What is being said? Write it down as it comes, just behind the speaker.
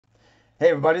Hey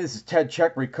everybody, this is Ted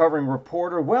Check, recovering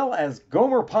reporter. Well, as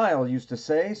Gomer Pyle used to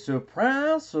say,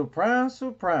 surprise, surprise,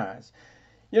 surprise.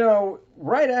 You know,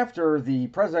 right after the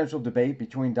presidential debate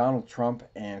between Donald Trump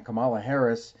and Kamala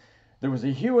Harris, there was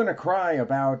a hue and a cry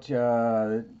about,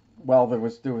 well, there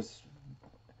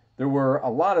were a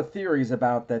lot of theories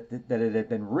about that it had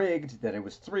been rigged, that it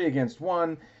was 3 against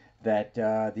 1, that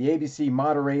the ABC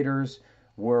moderators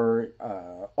were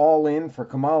all in for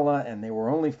Kamala and they were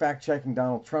only fact checking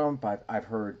Donald Trump. I've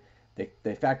heard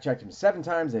they fact checked him 7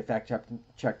 times, they fact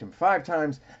checked him 5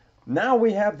 times. Now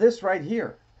we have this right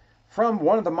here from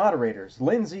one of the moderators,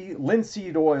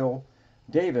 Lindseed Oil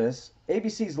Davis.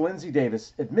 ABC's Linsey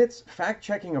Davis admits fact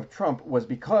checking of Trump was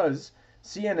because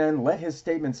CNN let his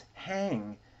statements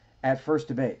hang at first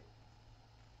debate.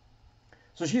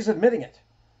 So she's admitting it.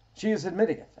 She is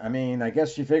admitting it. I mean, I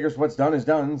guess she figures what's done is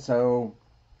done. So,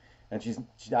 and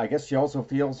I guess she also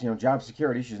feels, job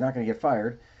security. She's not going to get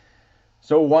fired.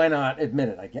 So why not admit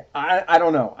it? I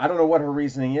don't know. I don't know what her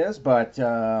reasoning is, but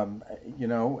here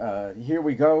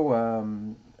we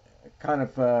go.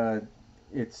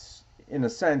 It's in a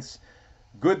sense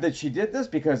good that she did this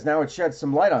because now it sheds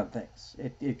some light on things.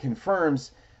 It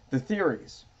confirms the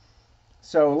theories.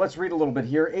 So let's read a little bit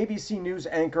here. ABC News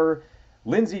anchor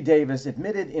Linsey Davis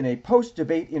admitted in a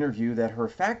post-debate interview that her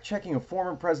fact-checking of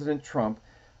former President Trump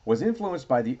was influenced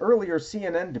by the earlier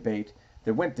CNN debate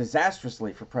that went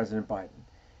disastrously for President Biden.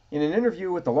 In an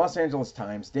interview with the Los Angeles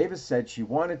Times, Davis said she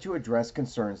wanted to address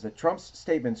concerns that Trump's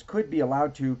statements could be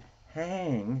allowed to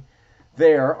hang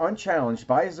there unchallenged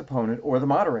by his opponent or the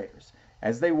moderators,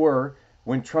 as they were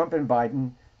when Trump and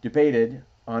Biden debated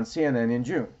on CNN in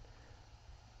June.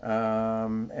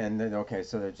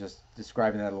 So they're just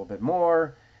describing that a little bit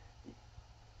more.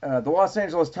 The Los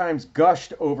Angeles Times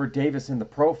gushed over Davis in the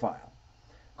profile,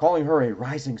 calling her a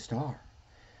rising star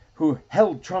who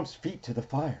held Trump's feet to the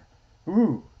fire.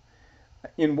 Ooh.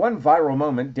 In one viral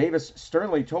moment, Davis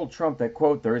sternly told Trump that,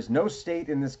 quote, there is no state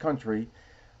in this country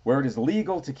where it is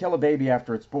legal to kill a baby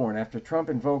after it's born, after Trump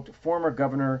invoked former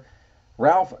Virginia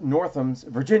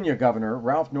Governor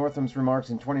Ralph Northam's remarks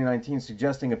in 2019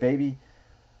 suggesting a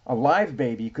live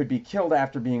baby could be killed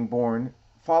after being born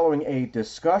following a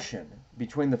discussion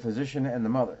between the physician and the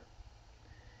mother.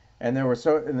 And there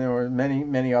were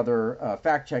many other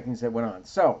fact checkings that went on.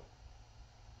 So,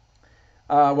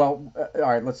 all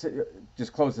right, let's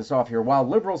just close this off here. While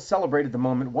liberals celebrated the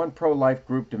moment, one pro-life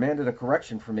group demanded a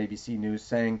correction from ABC News,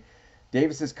 saying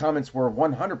Davis's comments were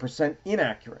 100%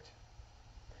 inaccurate.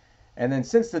 And then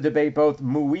since the debate, both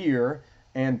Muir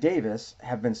and Davis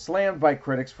have been slammed by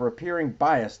critics for appearing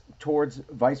biased towards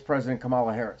Vice President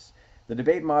Kamala Harris. The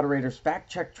debate moderators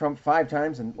fact-checked Trump 5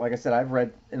 times, and like I said, I've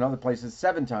read in other places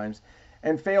 7 times,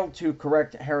 and failed to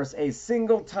correct Harris a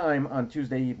single time on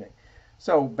Tuesday evening.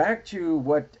 So back to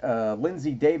what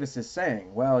Linsey Davis is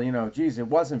saying. Well, geez, it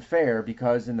wasn't fair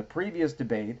because in the previous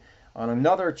debate on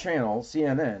another channel,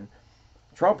 CNN,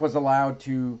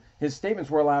 his statements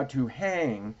were allowed to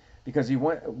hang because he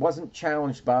wasn't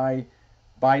challenged by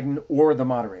Biden or the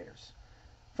moderators.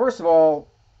 First of all,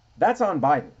 that's on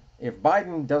Biden. If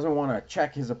Biden doesn't want to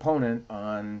check his opponent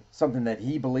on something that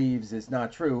he believes is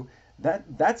not true,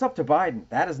 that's up to Biden.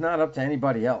 That is not up to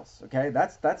anybody else. Okay,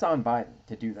 that's on Biden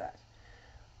to do that.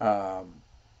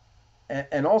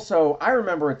 And also, I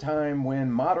remember a time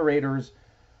when moderators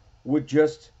would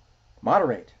just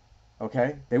moderate.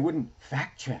 Okay, they wouldn't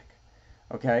fact check.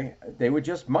 Okay, they would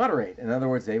just moderate. In other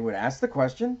words, they would ask the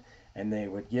question and they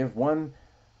would give one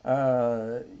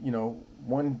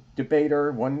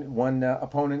debater, one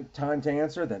opponent time to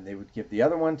answer. Then they would give the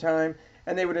other one time,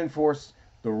 and they would enforce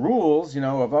the rules,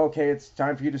 of okay, it's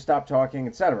time for you to stop talking,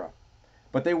 etc.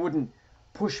 But they wouldn't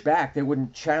push back. They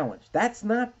wouldn't challenge. That is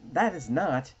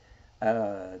not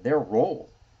their role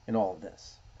in all of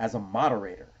this as a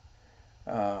moderator.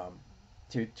 To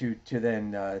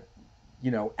then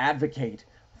advocate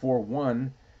for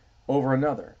one over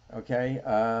another. Okay,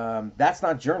 that's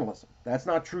not journalism. That's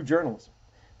not true journalism.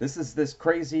 This is this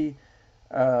crazy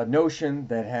notion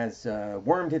that has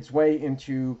wormed its way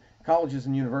into colleges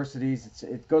and universities.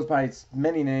 It goes by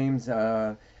many names.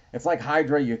 It's like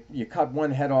Hydra. You cut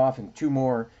one head off and 2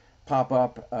 more pop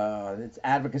up. It's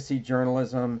advocacy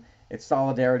journalism. It's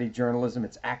solidarity journalism.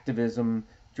 It's activism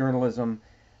journalism,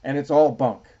 and it's all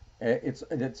bunk. It's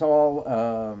all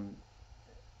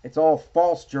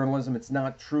false journalism. It's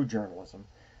not true journalism.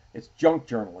 It's junk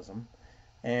journalism.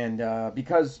 And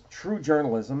because true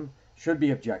journalism should be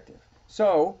objective.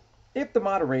 So if the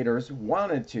moderators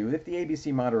wanted to, if the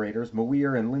ABC moderators,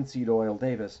 Muir and Lindseed Oil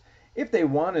Davis, if they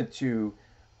wanted to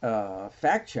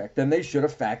fact check, then they should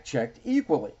have fact checked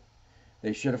equally.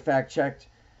 They should have fact checked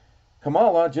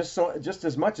Kamala just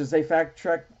as much as they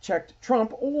checked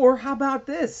Trump. Or how about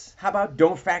this? How about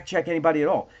don't fact check anybody at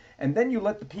all, and then you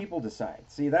let the people decide.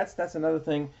 See, that's another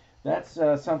thing. That's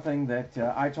something that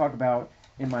I talk about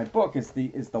in my book. Is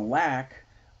the lack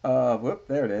of whoop,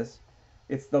 there it is.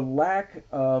 It's the lack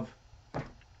of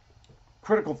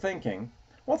critical thinking.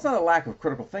 Well, it's not a lack of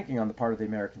critical thinking on the part of the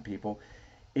American people.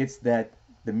 It's that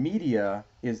the media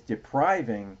is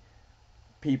depriving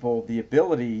people the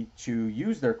ability to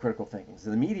use their critical thinking. So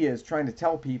the media is trying to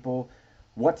tell people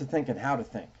what to think and how to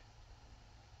think,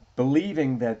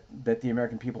 believing that the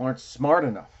American people aren't smart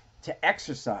enough to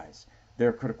exercise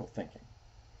their critical thinking.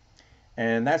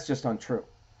 And that's just untrue.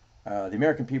 The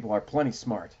American people are plenty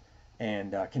smart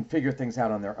and can figure things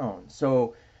out on their own.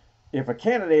 So if a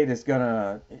candidate is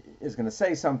gonna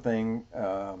say something,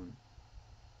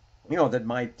 that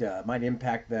might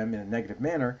impact them in a negative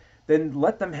manner, then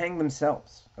let them hang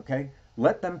themselves. Okay,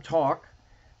 let them talk,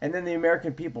 and then the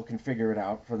American people can figure it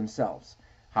out for themselves,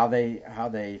 how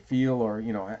they feel, or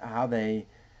how they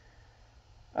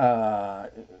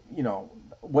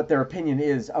what their opinion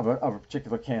is of a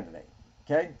particular candidate.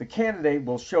 Okay, the candidate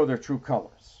will show their true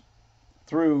colors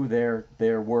through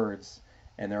their words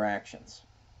and their actions.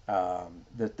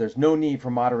 There's no need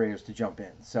for moderators to jump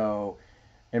in. So,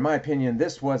 in my opinion,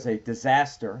 this was a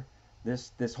disaster.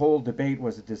 This whole debate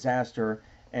was a disaster.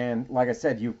 And like I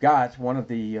said, you've got one of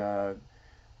the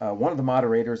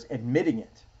moderators admitting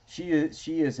it.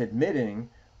 She is admitting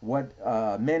what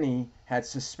many had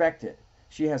suspected.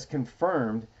 She has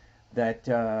confirmed that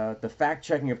the fact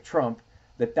checking of Trump,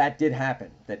 that did happen.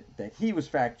 That he was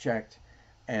fact checked,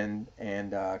 and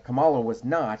Kamala was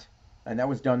not, and that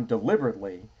was done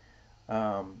deliberately.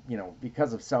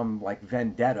 Because of some like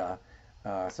vendetta,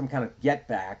 some kind of get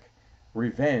back,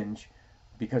 revenge,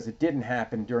 because it didn't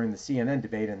happen during the CNN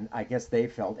debate, and I guess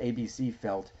ABC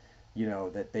felt,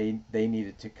 that they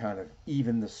needed to kind of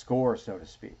even the score, so to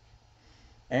speak.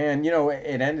 And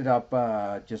it ended up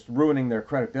just ruining their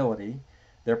credibility,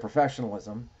 their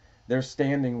professionalism, their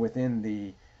standing within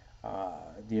the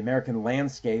American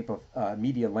landscape of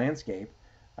media landscape.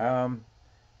 And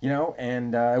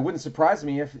it wouldn't surprise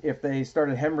me if they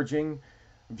started hemorrhaging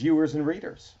viewers and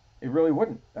readers. It really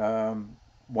wouldn't.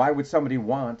 Why would somebody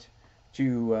want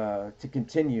to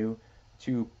continue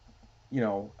to,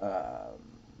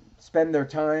 spend their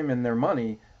time and their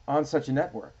money on such a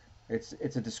network? It's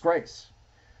a disgrace.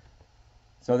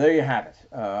 So there you have it.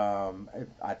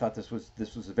 I thought this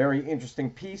was a very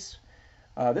interesting piece.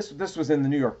 This was in the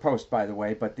New York Post, by the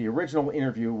way, but the original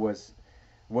interview was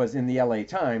in the LA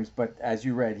Times, but as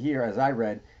you read here, as I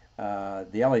read,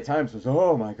 the LA Times was,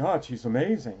 oh my God, she's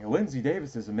amazing. Linsey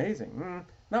Davis is amazing.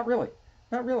 Not really.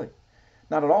 Not really.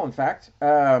 Not at all, in fact.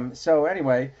 So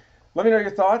anyway, let me know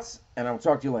your thoughts, and I will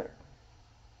talk to you later.